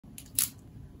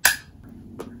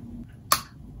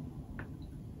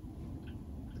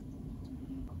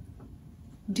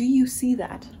Do you see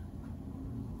that?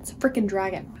 It's a freaking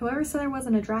dragon. Whoever said I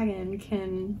wasn't a dragon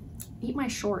can eat my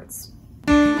shorts.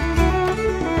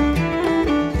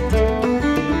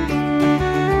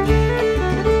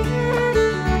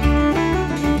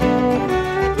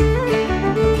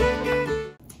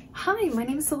 Hi, my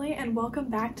name is Soleil and welcome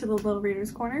back to the Little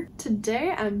Reader's Corner.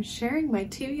 Today I'm sharing my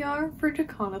TBR for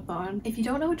DraconAthon. If you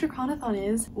don't know what DraconAthon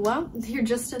is, well, you're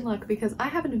just in luck because I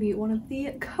happen to be one of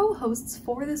the co-hosts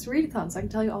for this readathon, so I can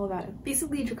tell you all about it.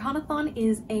 Basically, DraconAthon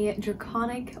is a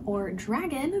draconic or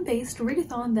dragon-based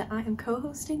readathon that I am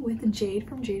co-hosting with Jade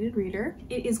from Jaded Reader.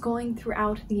 It is going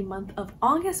throughout the month of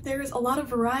August. There's a lot of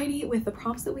variety with the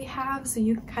prompts that we have, so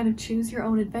you can kind of choose your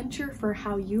own adventure for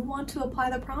how you want to apply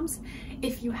the prompts.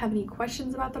 If you have any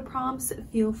questions about the prompts,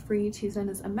 feel free to send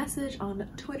us a message on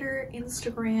Twitter,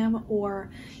 Instagram, or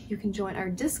you can join our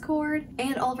Discord,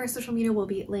 and all of our social media will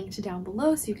be linked down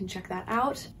below so you can check that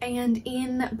out. And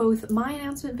in both my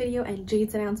announcement video and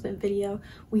Jade's announcement video,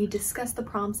 we discuss the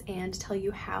prompts and tell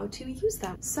you how to use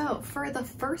them. So for the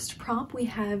first prompt, we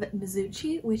have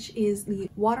Mizuchi, which is the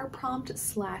water prompt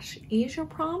slash Asia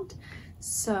prompt.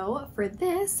 So for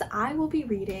this, I will be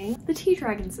reading the Tea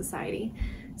Dragon Society.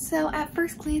 So at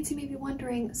first glance, you may be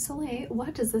wondering, Soleil,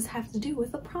 what does this have to do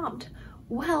with the prompt?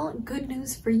 Well, good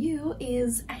news for you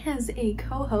is, as a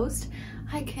co-host,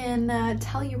 I can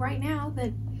tell you right now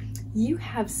that you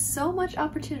have so much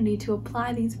opportunity to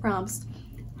apply these prompts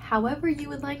however you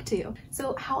would like to.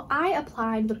 So how I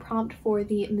applied the prompt for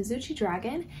the Mizuchi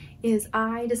dragon is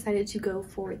I decided to go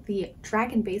for the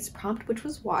dragon-based prompt, which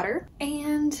was water.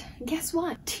 And guess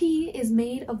what? Tea is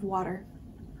made of water.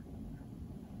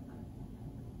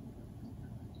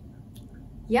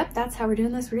 Yep, that's how we're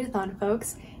doing this readathon,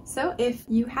 folks. So if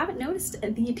you haven't noticed,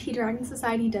 the Tea Dragon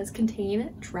Society does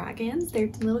contain dragons.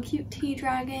 They're little cute tea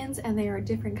dragons, and they are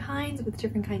different kinds with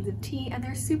different kinds of tea, and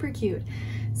they're super cute.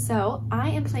 So I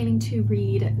am planning to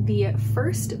read the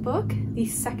first book, the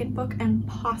second book, and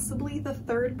possibly the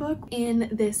third book in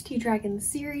this Tea Dragon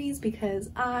series because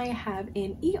I have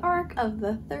an e-arc of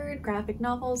the third graphic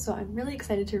novel, so I'm really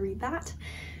excited to read that.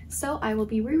 So I will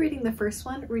be rereading the first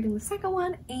one, reading the second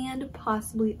one, and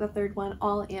possibly the third one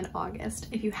all in August.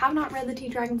 If you have not read the Tea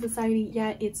Dragon Society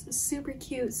yet, it's super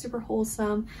cute, super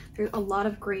wholesome. There's a lot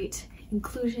of great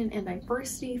inclusion and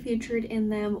diversity featured in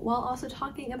them while also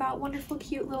talking about wonderful,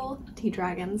 cute little tea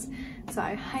dragons. So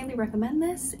I highly recommend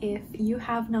this. If you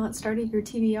have not started your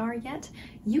TBR yet,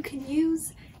 you can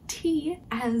use tea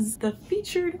as the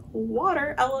featured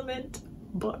water element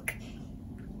book.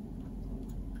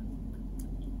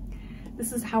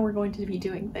 This is how we're going to be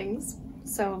doing things,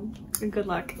 so good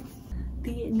luck.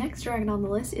 The next dragon on the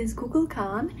list is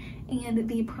Kukulkan, and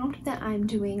the prompt that I'm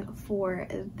doing for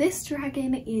this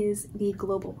dragon is the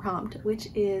global prompt, which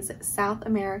is South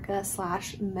America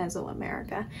slash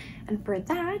Mesoamerica. And for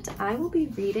that, I will be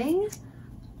reading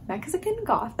Mexican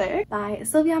Gothic by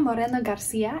Silvia Moreno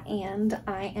Garcia, and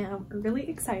I am really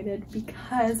excited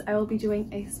because I will be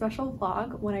doing a special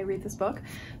vlog when I read this book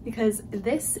because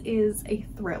this is a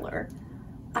thriller.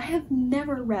 I have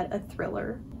never read a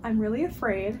thriller. I'm really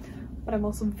afraid, but I'm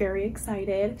also very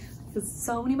excited because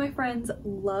so many of my friends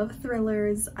love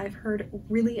thrillers. I've heard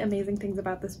really amazing things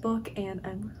about this book and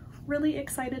I'm really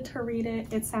excited to read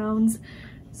it. It sounds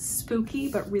spooky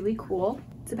but really cool.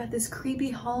 It's about this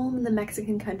creepy home in the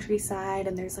Mexican countryside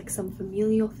and there's like some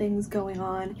familial things going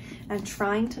on. I'm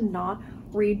trying to not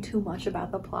read too much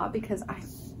about the plot because I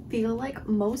feel like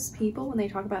most people, when they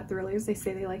talk about thrillers, they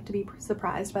say they like to be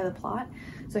surprised by the plot.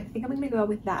 So I think I'm gonna go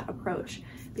with that approach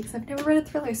because I've never read a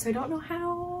thriller, so I don't know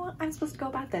how I'm supposed to go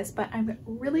about this, but I'm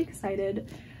really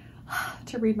excited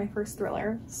to read my first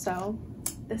thriller. So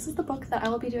this is the book that I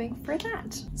will be doing for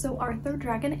that. So our third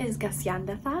dragon is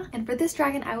Gasyandatha, and for this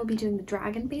dragon I will be doing the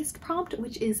dragon-based prompt,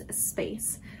 which is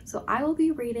space. So I will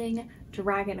be reading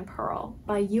Dragon Pearl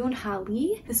by Yoon Ha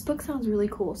Lee. This book sounds really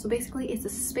cool. So basically it's a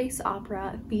space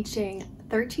opera featuring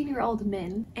 13-year-old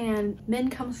Min, and Min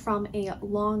comes from a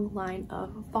long line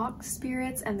of fox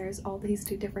spirits, and there's all these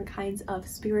different kinds of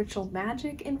spiritual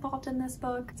magic involved in this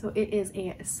book. So it is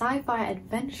a sci-fi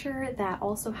adventure that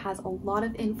also has a lot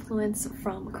of influence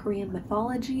from Korean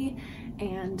mythology,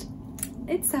 and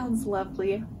it sounds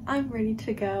lovely. I'm ready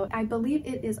to go. I believe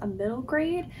it is a middle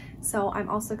grade, so I'm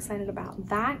also excited about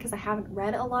that because I haven't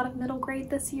read a lot of middle grade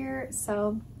this year,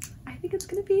 so I think it's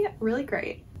gonna be really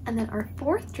great. And then our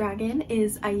fourth dragon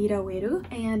is Airaweru,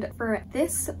 and for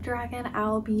this dragon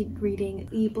I'll be reading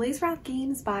the Blaze Wrath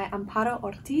Games by Amparo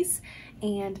Ortiz,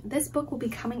 and this book will be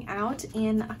coming out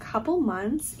in a couple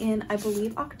months, in I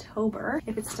believe October,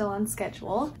 if it's still on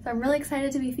schedule. So I'm really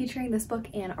excited to be featuring this book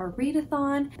in our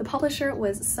readathon. The publisher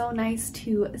was so nice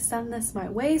to send this my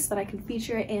way so that I could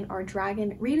feature it in our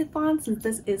dragon readathon, since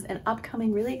this is an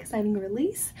upcoming really exciting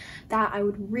release that I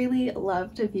would really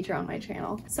love to feature on my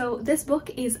channel. So this book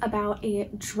is about a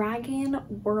dragon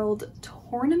world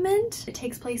tournament. It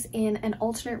takes place in an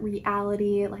alternate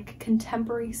reality, like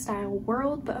contemporary style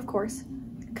world, but of course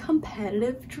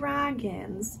competitive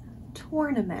dragons,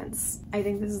 tournaments. I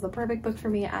think this is the perfect book for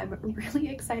me. I'm really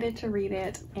excited to read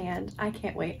it and I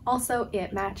can't wait. Also,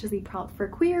 it matches the prompt for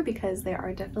queer because there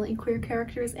are definitely queer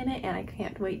characters in it and I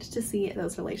can't wait to see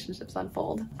those relationships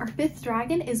unfold. Our fifth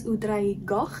dragon is Udrai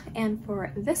Goch, and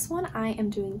for this one I am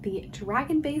doing the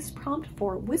dragon-based prompt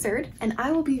for wizard, and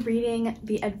I will be reading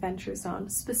the Adventure Zone,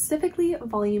 specifically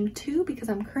volume 2, because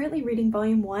I'm currently reading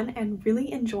volume 1 and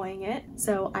really enjoying it.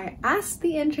 So I asked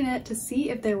the internet to see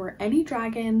if there were any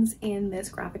dragons in this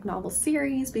graphic novel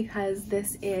series, because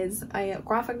this is a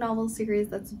graphic novel series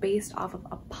that's based off of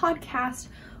a podcast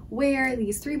where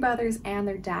these three brothers and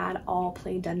their dad all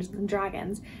play Dungeons and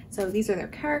Dragons. So these are their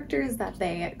characters that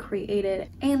they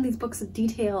created, and these books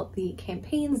detail the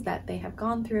campaigns that they have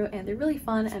gone through, and they're really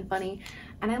fun and funny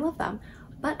and I love them.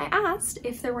 But I asked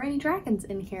if there were any dragons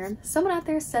in here. Someone out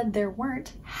there said there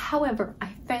weren't. However, I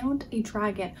found a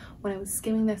dragon when I was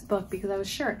skimming this book because I was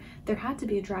sure there had to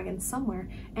be a dragon somewhere,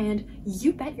 and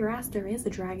you bet your ass there is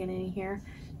a dragon in here.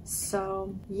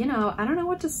 So, you know, I don't know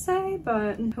what to say,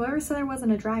 but whoever said there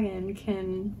wasn't a dragon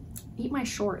can eat my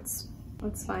shorts.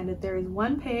 Let's find it. There is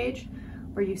one page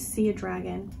where you see a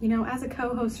dragon. You know, as a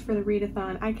co-host for the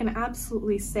readathon, I can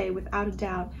absolutely say without a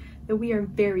doubt that we are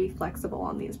very flexible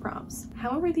on these prompts.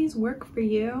 However these work for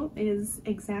you is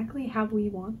exactly how we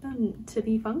want them to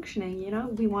be functioning, you know?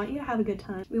 We want you to have a good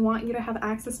time. We want you to have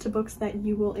access to books that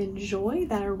you will enjoy,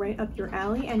 that are right up your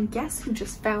alley, and guess who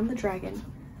just found the dragon?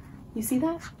 You see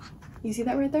that? You see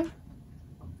that right there?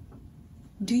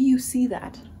 Do you see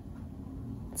that?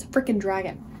 It's a freaking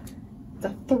dragon. It's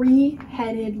a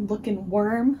three-headed looking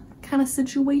worm kind of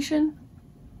situation.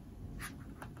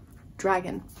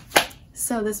 Dragon.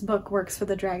 So this book works for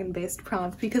the dragon-based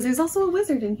prompt because there's also a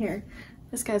wizard in here.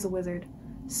 This guy's a wizard.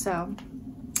 So,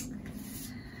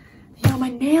 you know, am I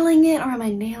nailing it or am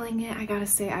I nailing it? I gotta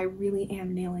say, I really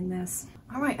am nailing this.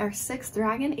 All right, our sixth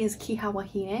dragon is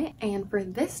Kihawahine, and for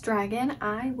this dragon,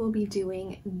 I will be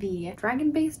doing the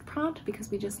dragon-based prompt because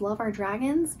we just love our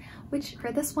dragons, which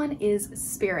for this one is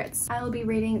spirits. I will be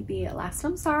reading The Last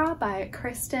Samsara by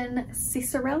Kristen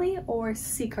Cicarelli or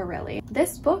Cicarelli.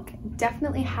 This book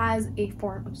definitely has a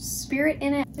form of spirit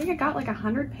in it. I think I got like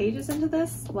 100 pages into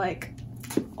this, like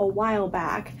a while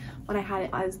back when I had it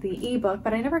as the ebook,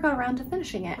 but I never got around to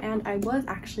finishing it, and I was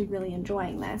actually really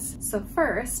enjoying this. So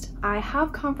first, I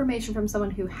have confirmation from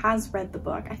someone who has read the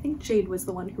book, I think Jade was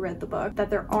the one who read the book, that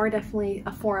there are definitely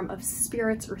a form of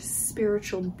spirits or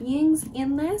spiritual beings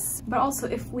in this. But also,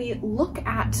 if we look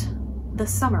at the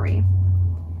summary,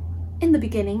 in the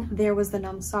beginning there was the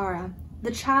Namsara,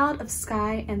 the child of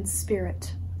sky and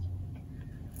spirit.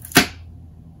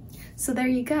 So there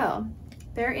you go.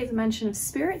 There is a mention of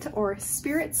spirit or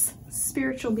spirits,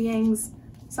 spiritual beings,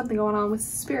 something going on with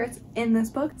spirits in this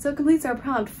book. So it completes our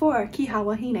prompt for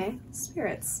Kihawahine,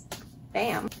 spirits.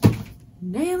 Bam.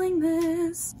 Nailing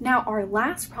this. Now our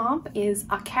last prompt is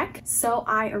Akek. So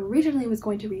I originally was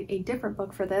going to read a different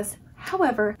book for this.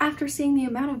 However, after seeing the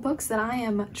amount of books that I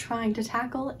am trying to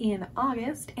tackle in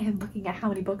August and looking at how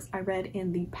many books I read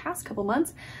in the past couple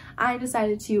months, I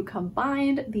decided to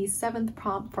combine the 7th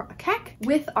prompt for Akek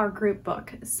with our group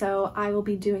book. So I will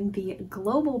be doing the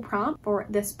global prompt for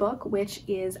this book, which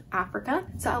is Africa.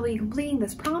 So I'll be completing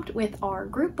this prompt with our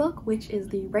group book, which is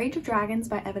The Rage of Dragons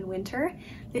by Evan Winter.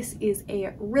 This is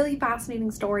a really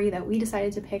fascinating story that we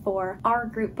decided to pick for our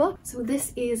group book. So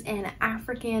this is an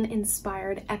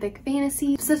African-inspired epic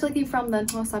fantasy, specifically from the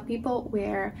Xhosa people,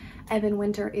 where Evan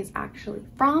Winter is actually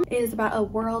from. It is about a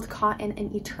world caught in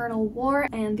an eternal war,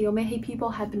 and the Omehe people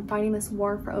have been fighting this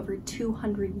war for over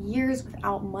 200 years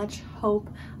without much hope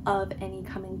of any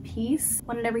coming peace.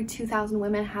 1 in every 2,000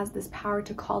 women has this power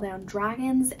to call down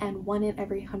dragons, and 1 in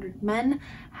every 100 men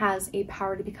has a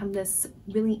power to become this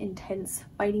really intense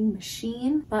fighting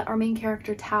machine. But our main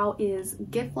character Tao is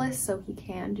giftless, so he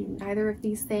can do neither of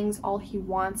these things. All he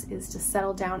wants is to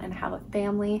settle down and have a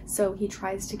family, so he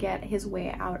tries to get his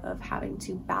way out of having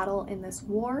to battle in this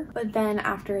war. But then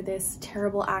after this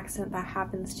terrible accident that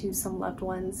happens to some loved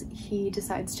ones, he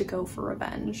decides to go for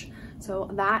revenge. So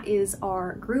that is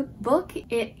our group book.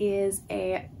 It is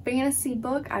a fantasy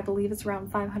book. I believe it's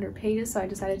around 500 pages, so I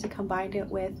decided to combine it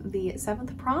with the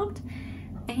 7th prompt.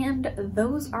 And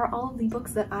those are all of the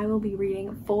books that I will be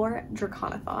reading for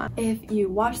DraconAthon. If you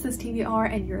watch this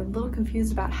TBR and you're a little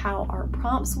confused about how our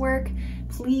prompts work,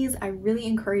 please, I really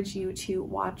encourage you to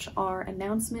watch our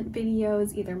announcement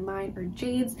videos, either mine or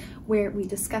Jade's, where we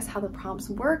discuss how the prompts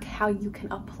work, how you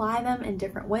can apply them in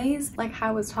different ways. Like how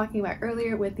I was talking about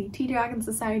earlier with the TBR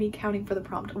Society counting for the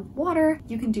prompt of water,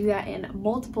 you can do that in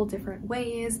multiple different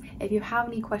ways. If you have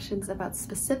any questions about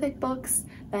specific books,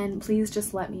 then please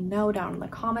just let me know down in the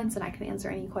comments and I can answer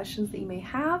any questions that you may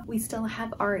have. We still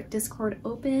have our Discord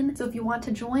open, so if you want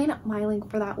to join, my link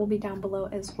for that will be down below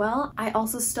as well. I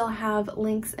also still have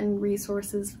links and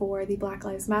resources for the Black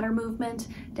Lives Matter movement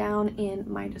down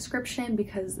in my description,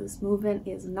 because this movement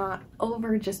is not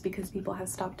over just because people have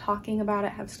stopped talking about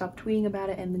it, have stopped tweeting about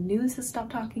it, and the news has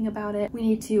stopped talking about it. We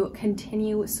need to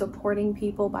continue supporting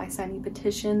people by signing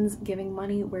petitions, giving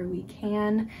money where we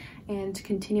can, and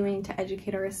continuing to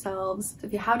educate ourselves. So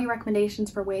if you have any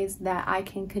recommendations for ways that I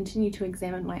can continue to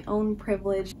examine my own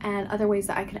privilege and other ways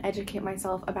that I can educate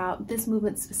myself about this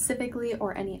movement specifically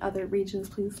or any other regions,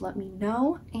 please let me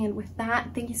know. And with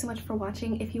that, thank you so much for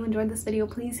watching. If you enjoyed this video,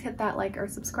 please hit that like or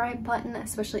subscribe button,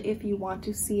 especially if you want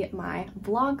to see my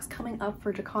vlogs coming up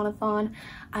for DraconAthon.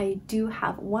 I do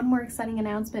have one more exciting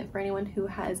announcement for anyone who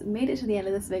has made it to the end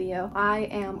of this video. I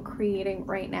am creating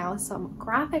right now some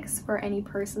graphics for any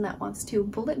person that wants to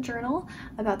bullet journal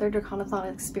about their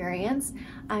DraconAthon experience.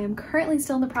 I am currently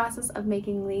still in the process of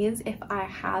making these. If I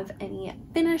have any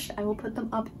finished, I will put them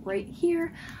up right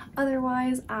here.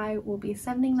 Otherwise, I will be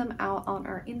sending them out on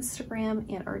our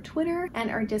Instagram and our Twitter and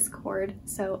our Discord.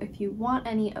 So if you want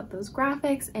any of those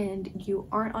graphics and you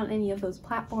aren't on any of those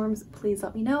platforms, please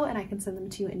let me know and I can send them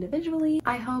to you individually.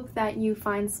 I hope that you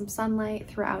find some sunlight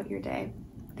throughout your day.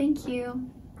 Thank you.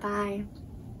 Bye.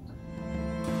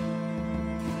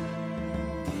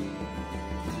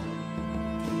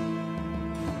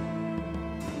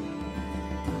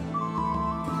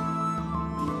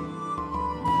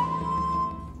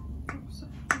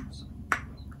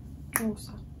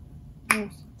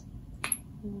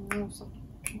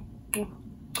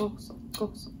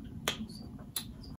 Gosa.